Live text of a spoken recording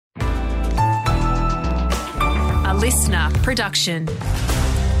listener production.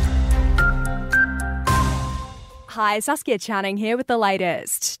 Hi, Saskia Channing here with the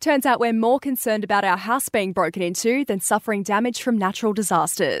latest. Turns out we're more concerned about our house being broken into than suffering damage from natural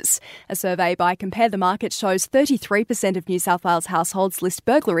disasters. A survey by Compare the Market shows 33% of New South Wales households list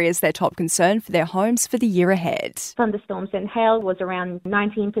burglary as their top concern for their homes for the year ahead. Thunderstorms and hail was around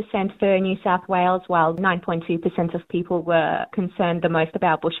 19% for New South Wales, while 9.2% of people were concerned the most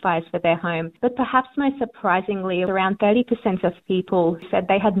about bushfires for their home. But perhaps most surprisingly, around 30% of people said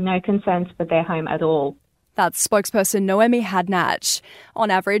they had no concerns for their home at all. That's spokesperson Noemi Hadnach. On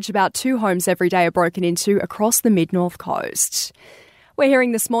average, about 2 homes every day are broken into across the mid-north coast. We're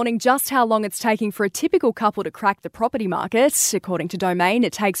hearing this morning just how long it's taking for a typical couple to crack the property market. According to Domain,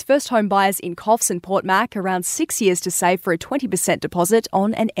 it takes first home buyers in Coffs and Port Mac around 6 years to save for a 20% deposit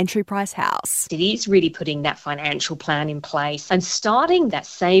on an entry price house. It is really putting that financial plan in place and starting that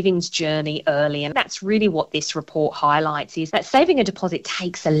savings journey early. And that's really what this report highlights, is that saving a deposit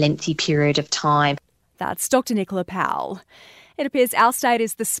takes a lengthy period of time. That's Dr. Nicola Powell. It appears our state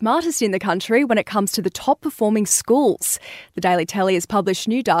is the smartest in the country when it comes to the top performing schools. The Daily Telly has published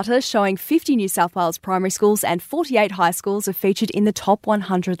new data showing 50 New South Wales primary schools and 48 high schools are featured in the top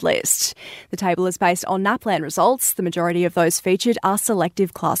 100 list. The table is based on NAPLAN results. The majority of those featured are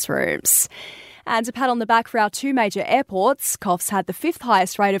selective classrooms. And a pat on the back for our 2 major airports. Coffs had the 5th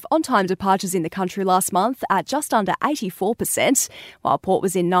highest rate of on-time departures in the country last month at just under 84%, while Port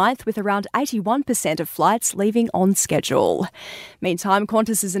was in 9th with around 81% of flights leaving on schedule. Meantime,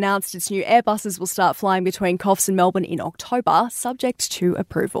 Qantas has announced its new Airbuses will start flying between Coffs and Melbourne in October, subject to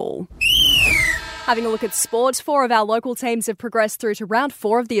approval. Having a look at sport, 4 of our local teams have progressed through to round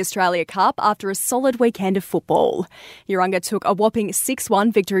 4 of the Australia Cup after a solid weekend of football. Urunga took a whopping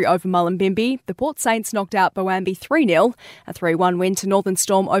 6-1 victory over Mullumbimby. The Port Saints knocked out Boambi 3-0, a 3-1 win to Northern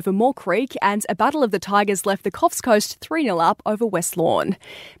Storm over Moore Creek, and a battle of the Tigers left the Coffs Coast 3-0 up over West Lawn.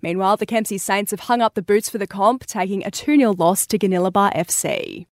 Meanwhile, the Kempsey Saints have hung up the boots for the comp, taking a 2-0 loss to Ganilabar FC.